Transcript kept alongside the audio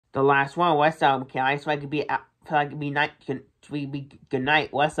The last one, what's up, Kelly? So I could be night, we be good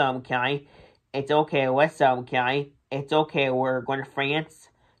night. What's up, Kelly? It's okay. What's up, Kelly? It's okay. We're going to France.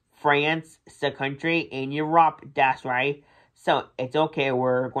 France is a country in Europe. That's right. So it's okay.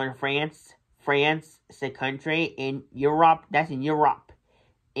 We're going to France. France is a country in Europe. That's in Europe.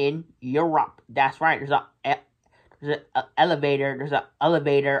 In Europe. That's right. There's a elevator. There's an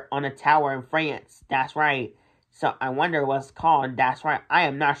elevator on a tower in France. That's right. So I wonder what's called. That's right. I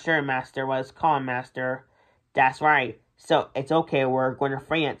am not sure, Master. What it's called, Master. That's right. So it's okay. We're going to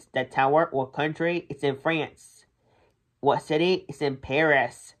France. The tower, what country? It's in France. What city? It's in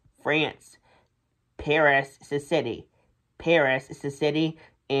Paris, France. Paris is a city. Paris is a city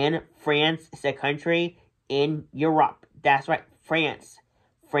in France. It's a country in Europe. That's right. France.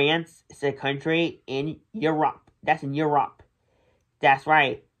 France is a country in Europe. That's in Europe. That's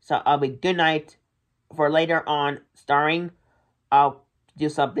right. So I'll be good night for later on starring. I'll do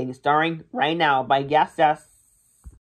something starring right now by Guess Us.